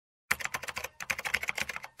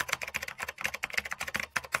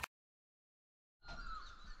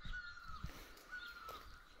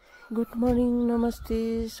Good morning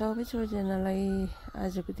नमस्ते सबैजनालाई।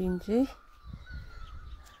 आजको दिन चाहिँ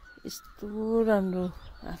यस्तो राम्रो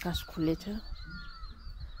आकाश खुलेछ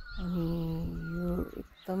अनि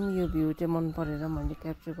यो भ्यू चाहिँ मन परेर मैले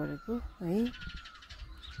क्याप्चर गरेको है।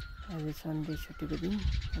 आज सन्डे छुट्टीको दिन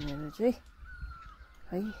भनेर चाहिँ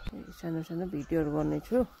है सानो सानो भिडियोहरू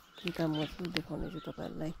गर्नेछु, के काम गर्छु देखाउनेछु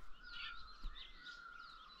तपाईहरुलाई।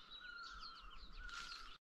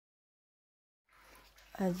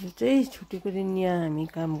 आज चाहिँ छुट्टीको दिन यहाँ हामी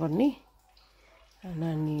काम गर्ने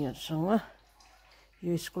नानीहरुसँग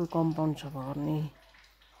यो स्कुल कम्पाउन्ड सफा गर्ने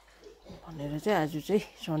भनेर चाहिँ आज चाहिँ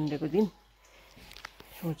सन्डेको दिन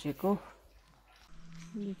सोचेको।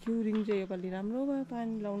 क्युरिङ चाहिँ योपालि राम्रो भयो,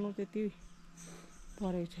 पानी लाउनु त्यति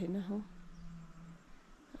परेको छैन हो।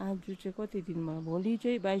 आज चाहिँ कति दिनमा, भोलि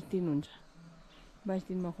चाहिँ 22 दिन हुन्छ, 22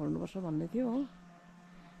 दिनमा खोल्नुपर्छ भन्दै थियो हो।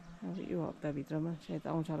 अब यो हप्ताभित्रमा सायद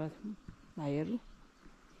आउँछ होला भाइहरू,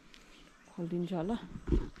 खोलिदिन्छ होला,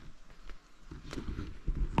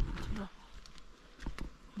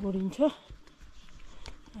 गोडिन्छ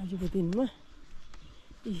आजको दिनमा।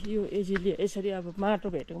 यो एजिलिया यसरी अब माटो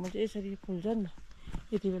भेटेकोमा चाहिँ यसरी फुल्छ नि त,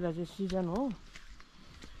 यति बेला चाहिँ सिजन हो।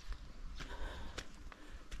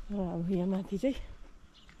 र अब यहाँ माथि चाहिँ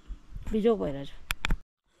बिजोग भइरहेछ।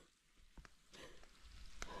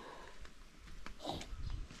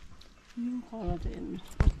 यो कलर चाहिँ हेर्नु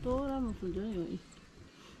कस्तो राम्रो फुल्छ यो।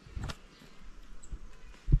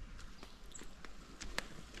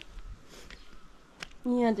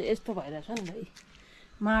 यहाँ चाहिँ यस्तो भइरहेछ नि त,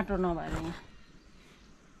 माटो नभएर यहाँ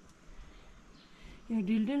यो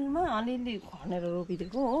डिलडिलमा अलिअलि खनेर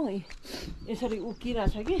रोपिदिएको हो। यसरी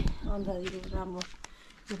उकिरहेछ कि, अन्त यो राम्रो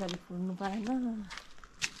योपालि फुल्नु पाएन।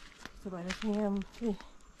 त्यस्तो भएर चाहिँ यहाँ चाहिँ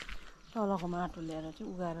तलको माटो ल्याएर चाहिँ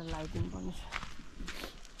उगाएर लगाइदिनु पर्ने छ,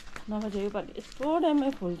 नभए चाहिँ योपालि यस्तो टाइममै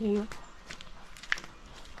फुल्थ्यो। यो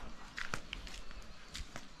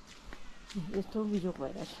यस्तो बिजोग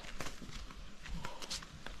भइरहेछ।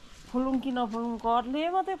 फुलौँ कि नफुलौँ, घरले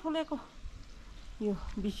मात्रै फुलेको यो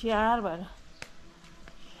बिस्याहार भएर।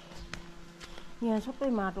 यहाँ सबै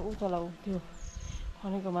माटो उतला त्यो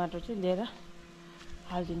खनेको माटो चाहिँ लिएर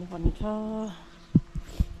हालिदिनु पर्ने छ।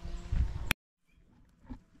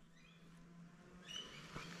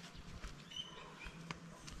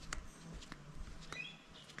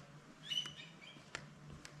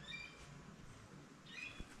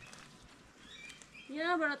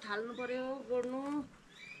 यहाँबाट थाल्नु पर्यो गोड्नु।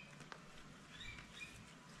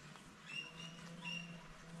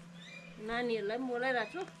 नानीहरूलाई पनि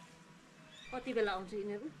बोलाइरहेको छु, कति बेला आउँछ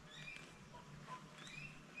यिनीहरू।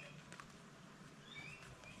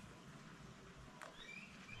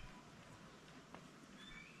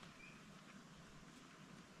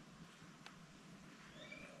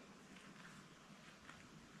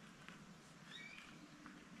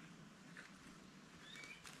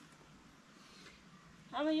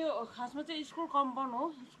 अब यो खासमा चाहिँ स्कुल कम्पाउन्ड हो,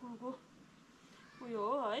 स्कुलको उयो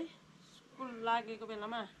हो है। स्कुल लागेको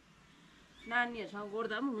बेलामा नानीहरूसँग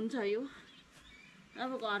गोड्दा पनि हुन्छ यो।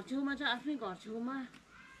 अब घर छेउमा छ, आफ्नै घर छेउमा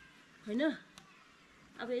होइन।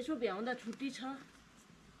 अब यसो भ्याउँदा छुट्टी छ,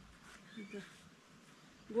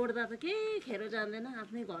 गोड्दा त केही खेरो जान्दैन।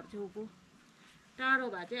 आफ्नै घर छेउको, टाढो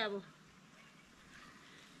भए चाहिँ अब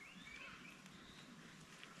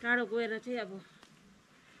टाढो गएर चाहिँ अब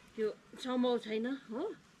त्यो सम्भव छैन हो।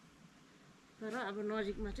 तर अब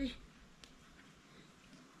नजिकमा चाहिँ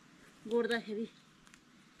गोड्दाखेरि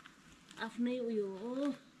आफ्नै उयो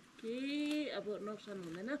हो, केही अब नोक्सान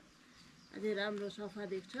हुँदैन, अझै राम्रो सफा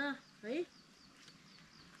देख्छ है।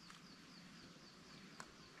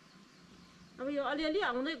 अब यो अलिअलि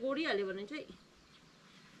आउँदै गोडिहाल्यो भने चाहिँ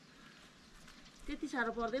त्यति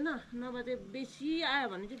साह्रो पर्दैन, नभए चाहिँ बेसी आयो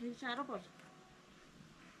भने चाहिँ फेरि साह्रो पर्छ।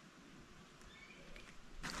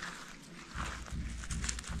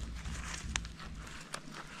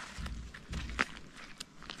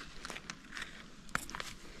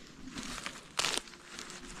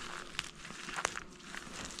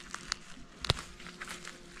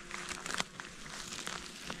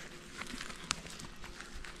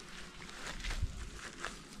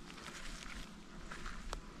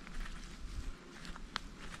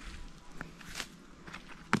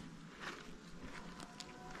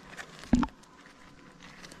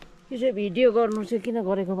 यो चाहिँ भिडियो गर्नु चाहिँ किन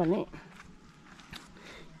गरेको भने,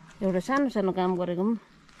 एउटा सानो सानो काम गरेको पनि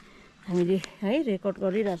हामीले है रेकर्ड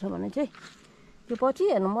गरिरहेछ भने चाहिँ त्यो पछि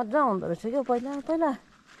हेर्नु मजा आउँदो रहेछ क्या। पहिला पहिला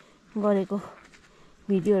गरेको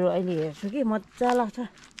भिडियोहरू अहिले हेर्छु कि मजा लाग्छ,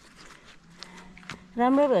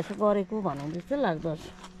 राम्रो भएछ गरेको भने जस्तो लाग्दो रहेछ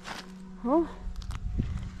हो।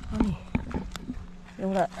 अनि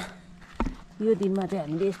एउटा यो दिनमा चाहिँ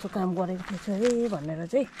हामीले यस्तो काम गरेको थिएछ है भनेर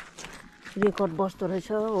चाहिँ रेकर्ड बस्दो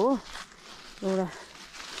रहेछ हो, एउटा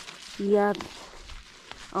याद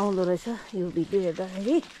आउँदो रहेछ यो भिडियो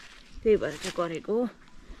हेर्दाखेरि, त्यही भएर चाहिँ गरेको हो।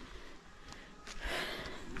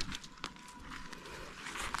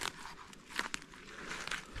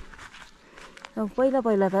 अब पहिला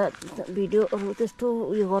पहिला त भिडियोहरू त्यस्तो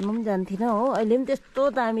उयो गर्नु पनि जान्थिनँ हो, अहिले पनि त्यस्तो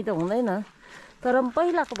दामी त हुँदैन, तर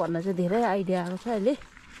पहिलाको भन्दा चाहिँ धेरै आइडिया आएको छ अहिले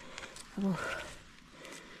अब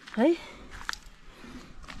है।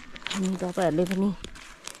 अनि तपाईँहरूले पनि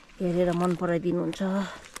हेरेर मन पराइदिनुहुन्छ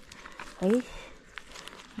है,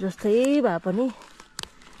 जस्तै भए पनि,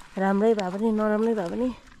 राम्रै भए पनि नराम्रै भए पनि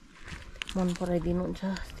मन पराइदिनुहुन्छ,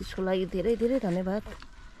 त्यसको लागि धेरै धेरै धन्यवाद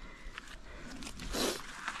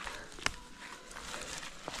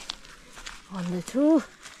भन्दैछु।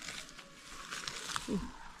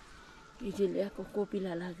 हिजो ल्याएको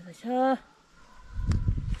कोपिला लाग्दैछ।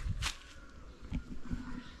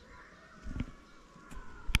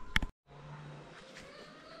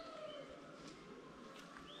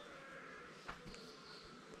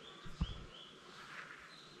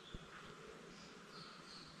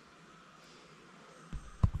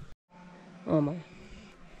 आमा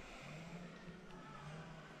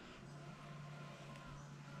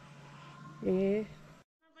ए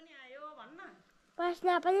पनि आयो भन्न, प्रश्न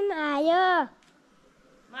पनि आयो,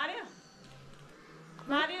 मार्यो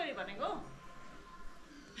मार्यो रे भनेको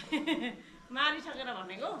मारिसकेर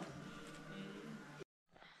भनेको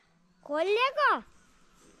खोलिएको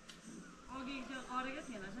अघि गरेकै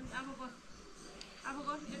थिएन नि। अब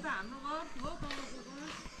गफ यता हाम्रो गफ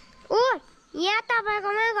हो, ओ यहाँ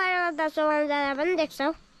तपाईँकोमै गएर त सोमान जाँदा पनि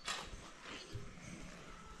देख्छौ,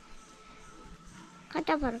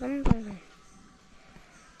 कता फर्कनु पर्दैन।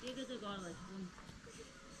 के चाहिँ गर्दैछ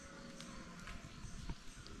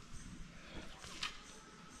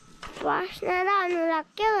प्रश्न र अनुराग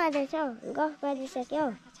के गर्दैछौ? गफ गरिसक्यौ?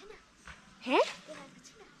 हे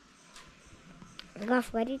गफ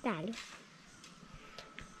गरी त हाल्यो।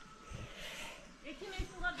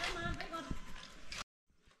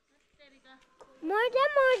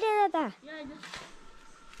 मर्दैन त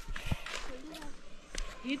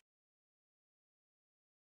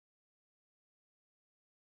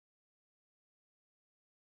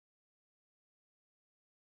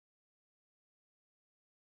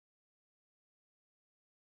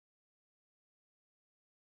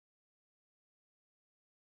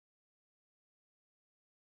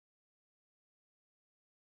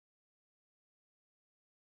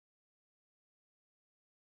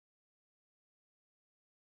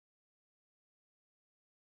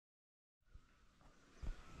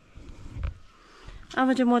अब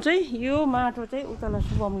चाहिँ म चाहिँ यो माटो चाहिँ उतालाई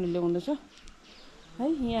शुभमले ल्याउँदैछ है।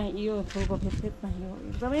 यहाँ यो फुलको फेदमा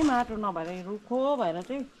यो एकदमै माटो नभएर रुखो भएर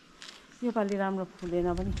चाहिँ योपालि राम्रो फुलेन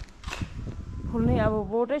पनि, फुल्ने अब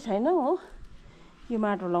बोटै छैन हो, यो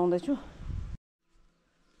माटो लाउँदैछु।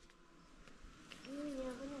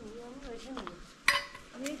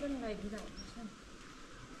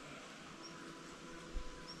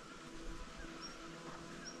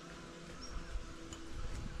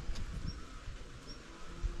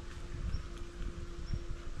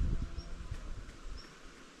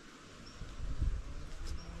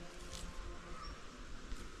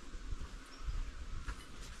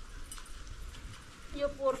 यो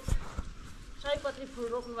पोर सयपत्री फुल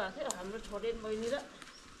रोप्नु भएको थियो हाम्रो छोडेन बहिनी र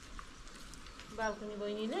बाल्कनी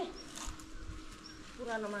बहिनीले,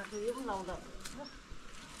 पुरानो माटो यो पनि लाउँदा हुन्छ।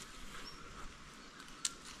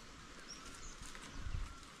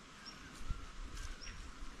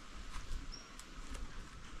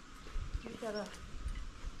 बिचरा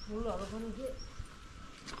फुलहरू पनि के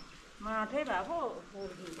माटै भएको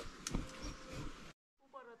फोडिदिन्छ।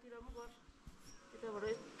 उपरतिर पनि गर्छ, यताबाट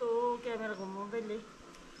यस्तो क्यामेरा घुमाउँदै ल्याएँ,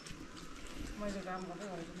 मैले काम गर्दै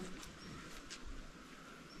गरेको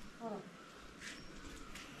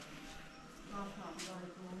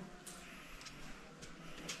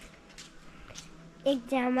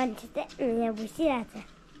एकजना मान्छे चाहिँ यहाँ बसिरहेछ,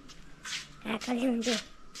 आँखाले हुन्थ्यो।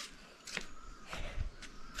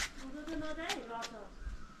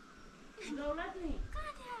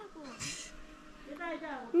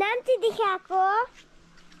 नाम चाहिँ देखाएको,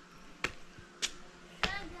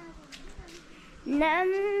 नाम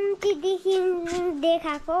चाहिँ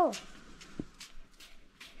देखाएको।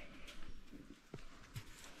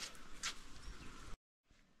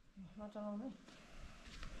 नचलाउनु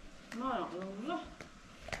नहल्लाउनु ल।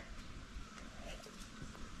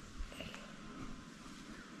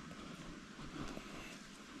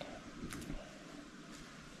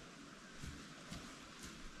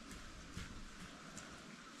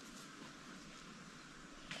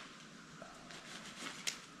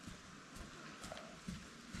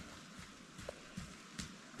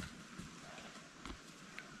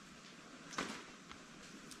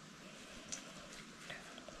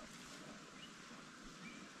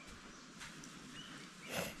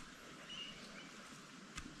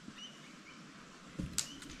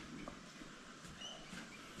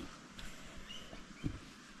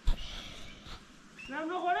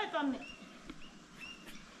 राम्रो गरे तन्ने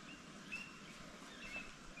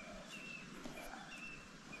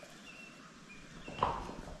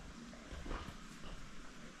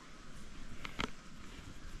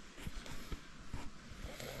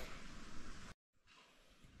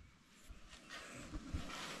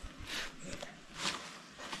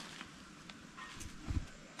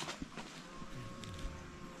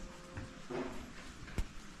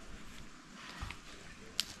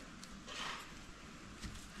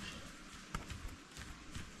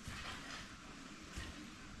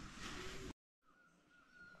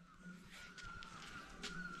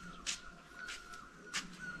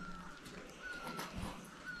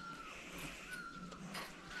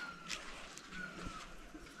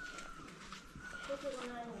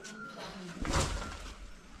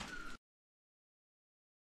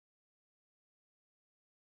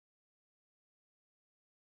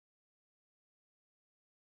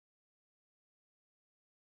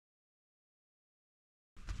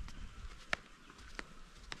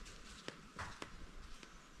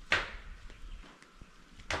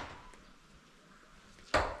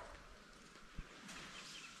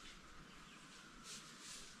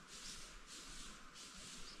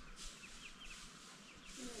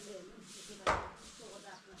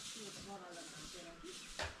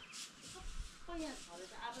यहाँ छले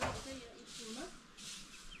त आफैले चाहिँ यो स्कुलमा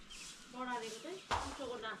बढालेको चाहिँ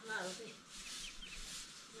कुचोको नाच्नाहरू चाहिँ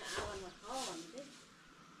यहाँ आँगनमा छ भने चाहिँ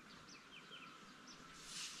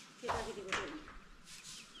केटाकेटीको चाहिँ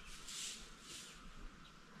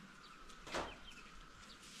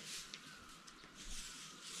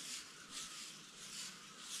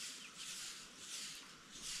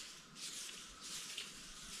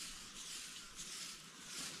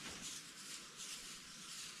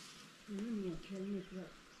खेल्ने कुरा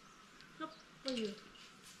सबै यो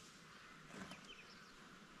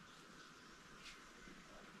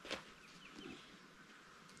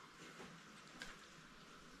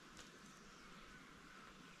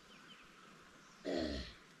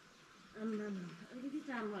आम्मामा अलिकति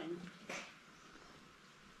चाम्रो होइन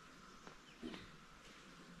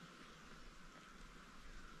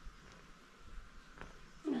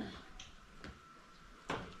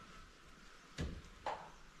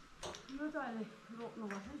यो त अहिले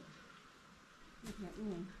रोप्नुपर्छ नि फ्याँक्नु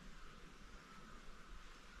होइन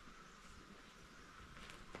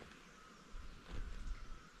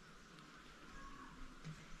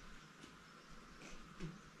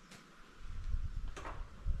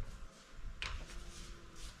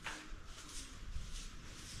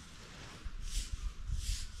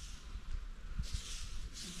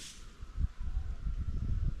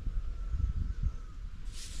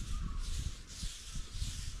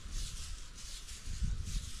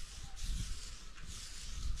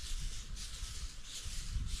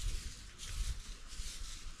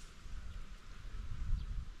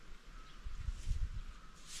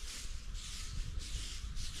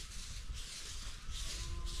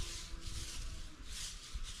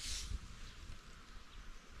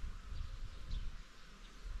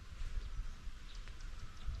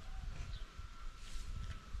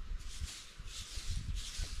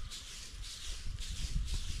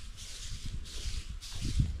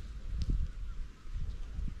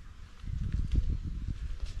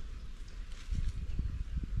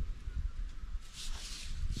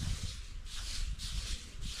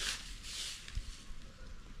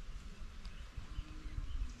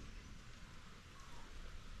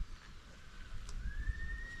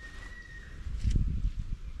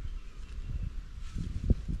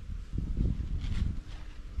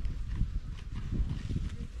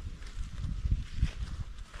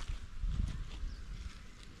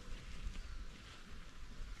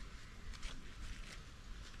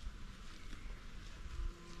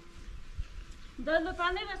दल्लो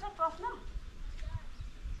तानै रहेछ प्रश्न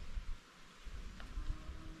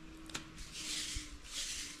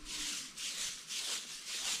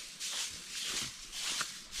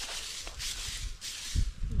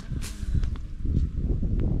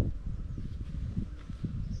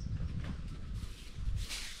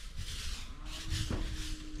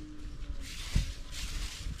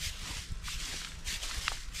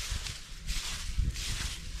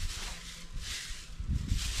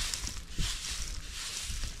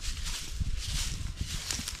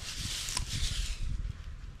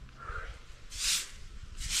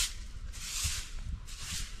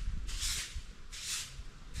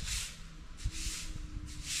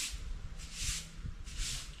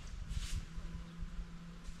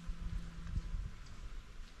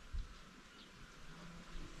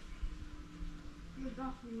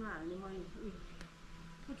डस्टबिनमा हाल्ने मैले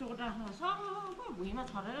कुचोको डाँठमा सबै भुइँमा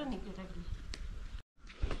छरेर नि केटाकेटी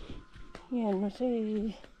यहाँ हेर्नुहोस् है,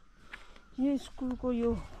 यो स्कुलको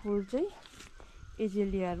यो फुल चाहिँ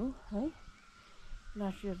एजेलियाहरू है,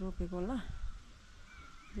 लास्ट इयर रोपेको होला,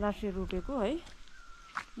 लास्ट इयर रोपेको है।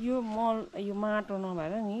 यो मल यो माटो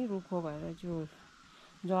नभएर नि रुखो भएर त्यो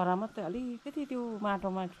जरा मात्रै अलिकति त्यो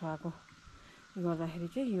माटोमा छुवाएको गर्दाखेरि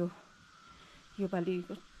चाहिँ यो पालि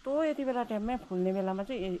कस्तो यति बेला टाइममा फुल्ने बेलामा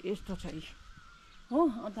चाहिँ यस्तो छ हो।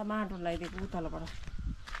 अन्त माटो लगाइदिएको उतालोबाट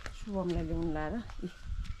शुभमलाई ल्याउनु लाएर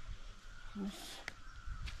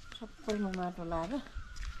सबैमा माटो लाएर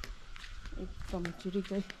एकदम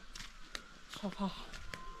चिरिकै सफा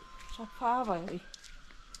भयो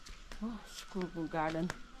हो स्कुलको गार्डन।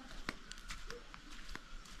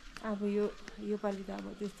 अब यो पालि त अब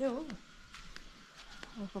त्यस्तै हो,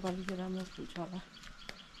 अर्को पालि चाहिँ राम्रो फुल्छ होला।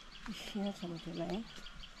 यहाँ छ त्यसलाई है,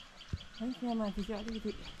 त्यहाँ माथि चाहिँ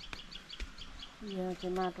अलिकति यहाँ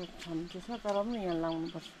चाहिँ माटो छाम्नु चाहिँ छ, तर पनि यहाँ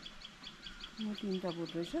लाउनुपर्छ। यहाँ 3टा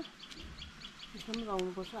बोट रहेछ, त्यसमा पनि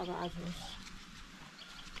लाउनुपर्छ। अब आज होस्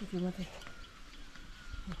त्यति मात्रै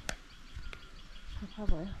सफा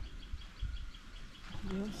भयो।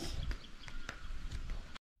 होस्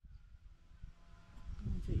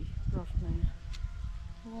प्रश्न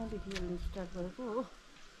यहाँदेखि यसले स्टार्ट गरेको हो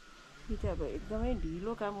कि चाहिँ अब एकदमै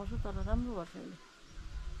ढिलो काम गर्छ, तर राम्रो गर्छ यसले।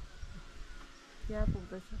 त्यहाँ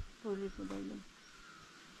पुग्दैछ टोइलेटको दैलो।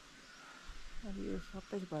 अब यो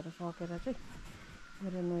सबै भएर सकेर चाहिँ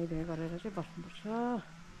मेरो नुहाइधुवाइ गरेर चाहिँ बस्नुपर्छ।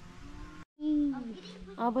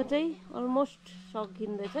 अब चाहिँ अलमोस्ट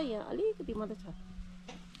सकिँदैछ, यहाँ अलिकति मात्रै छ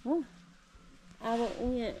हो। अब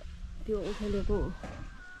उयो त्यो उखेलेको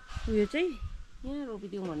उयो चाहिँ यहाँ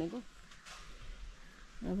रोपिदिउँ भनेको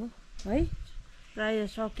अब है, प्रायः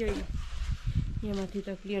सक्यो। यहाँ माथि त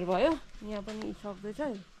क्लियर भयो, यहाँ पनि सक्दैछ।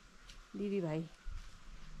 दिदी भाइ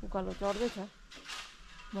उकालो चढ्दैछ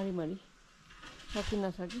मरिमरि, सकि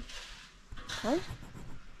नसकि है।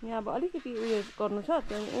 यहाँ अब अलिकति उयो गर्नु छ,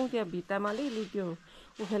 त्यहाँ त्यहाँ भित्तामा अलिअलि त्यो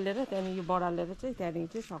उखेलेर त्यहाँदेखि यो बढालेर चाहिँ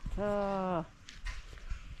त्यहाँदेखि चाहिँ सक्छ।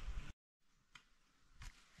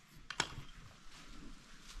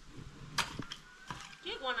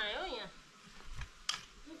 के बनायो यहाँ?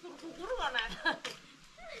 कुकुर बनायो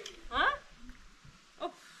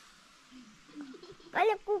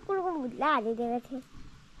मैले कुकुरको भुत्ला हालिदिएको थिएँ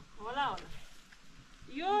होला।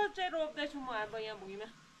 यो चाहिँ रोप्दैछु म अब यहाँ भुइँमा।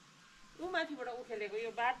 ऊ माथिबाट उखेलेको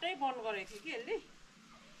यो बाटै बन्द गरेको थियो कि यसले।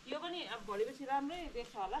 यो पनि अब भोलिपछि राम्रै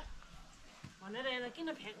देख्छ होला भनेर यसलाई किन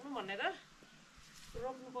फ्याँक्नु भनेर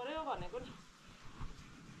रोप्नु पर्यो भनेको नि।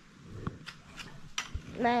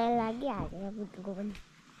 माया लागिहाल्यो बुटुको पनि।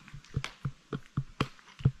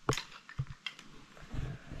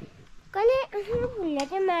 कहिले आफ्नो फुललाई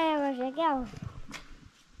चाहिँ माया गर्छ क्या हो।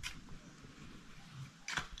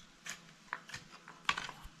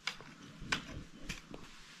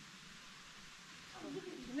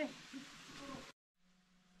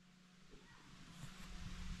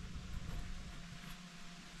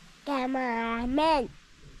 Cameraman.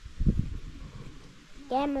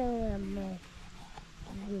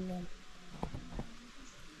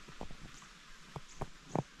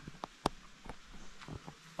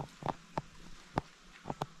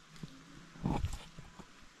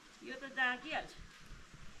 यो त जागिहाल्छ,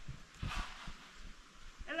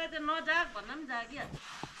 यसलाई त नजाग भन्दा पनि जागिहाल्छ।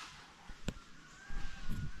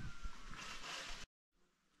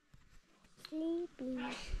 Sleeping.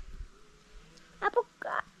 अब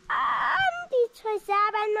कति छ,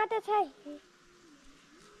 7 मात्र छ।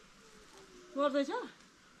 गर्दैछ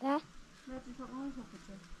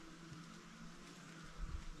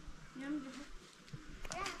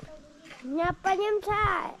यहाँ पनि छ,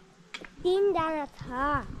 3 जना छ।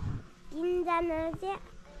 3 जना चाहिँ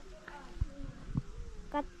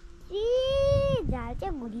कति झाल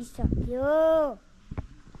चाहिँ घुरिसक्यो।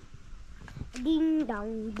 डिङ डङ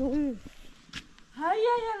डुङ। हाय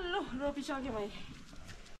ल रोपिसक्यो मैले।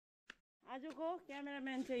 आजको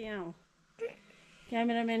क्यामेराम्यान चाहिँ यहाँ हो,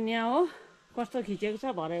 क्यामेराम्यान यहाँ हो। कस्तो खिचेको छ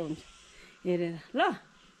भरे हुन्छ हेरेर ल।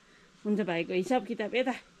 हुन्छ भाइको हिसाब किताब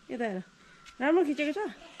यता यता हेर, राम्रो खिचेको छ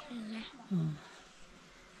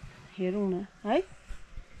हेरौँ न है।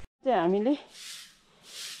 चाहिँ हामीले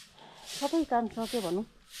सबै काम सक्यो भनौँ।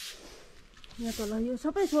 यहाँ तल यो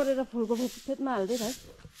सबै छोडेर फुलको फेदमा हाल्दै भाइ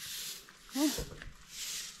हो।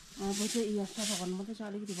 अब चाहिँ यो सफा गर्नु मात्रै छ,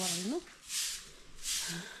 अलिकति बढाइदिनु।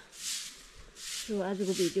 सो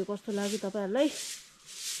आजको भिडियो कस्तो लाग्यो तपाईँहरूलाई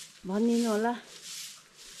भनिदिनु होला।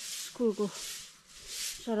 स्कुलको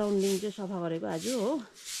सराउन्डिङ चाहिँ सफा गरेको आज हो।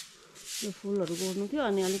 यो फुलहरू गोड्नु थियो,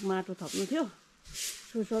 अनि अलिक माटो थप्नु थियो,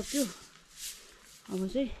 सो सक्यो। अब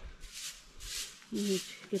चाहिँ यो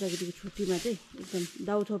केटाकेटीको छुट्टीमा चाहिँ एकदम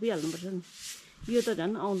दाउ छोपिहाल्नुपर्छ नि। यो त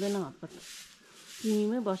झन् आउँदैन हतपत।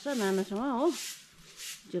 तिमीमै बस्छ नानासँग हो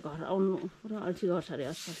चाहिँ घर आउनु पुरा अल्छी गर्छ अरे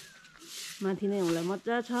आजकल माथि नै उसलाई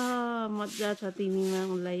मजा छ तिमीमा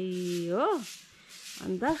उसलाई हो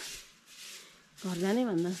अन्त घर जानै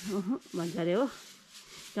भन्दा भन्छ अरे हो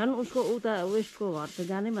झन् उसको उता वेस्टको घर त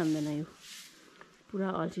जानै भन्दैन यो पुरा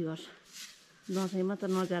अल्छी गर्छ दसैँमा त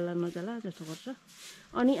नजाला जस्तो गर्छ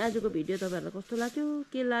अनि आजको भिडियो तपाईँहरूलाई कस्तो लाग्यो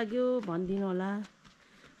के लाग्यो भनिदिनु होला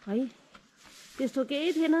है त्यस्तो केही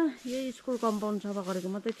थिएन यही स्कुल कम्पाउन्ड सफा गरेको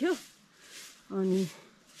मात्रै थियो अनि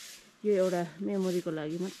यो एउटा मेमोरीको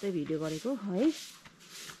लागि मात्रै भिडियो गरेको है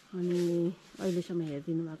अनि अहिलेसम्म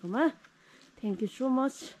हेरिदिनु भएकोमा थ्याङ्क यू सो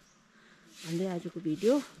मच भन्दै आजको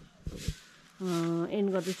भिडियो एन्ड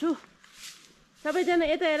गर्दैछु सबैजना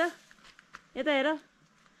यता हेर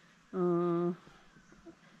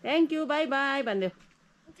थ्याङ्क यू बाई बाई भनिदेऊ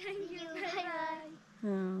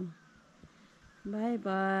बाई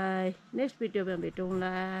बाई नेक्स्ट भिडियोमा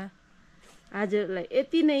भेटौँला आजलाई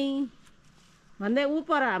यति नै भन्दै ऊ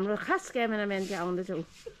पर हाम्रो खास क्यामेराम्यान चाहिँ आउँदैछ ऊ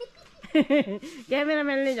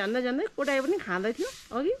क्यामेराम्यानले झन्दै कुटाए पनि खाँदै थियो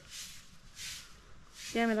अघि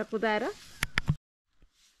क्यामेरा कुदाएर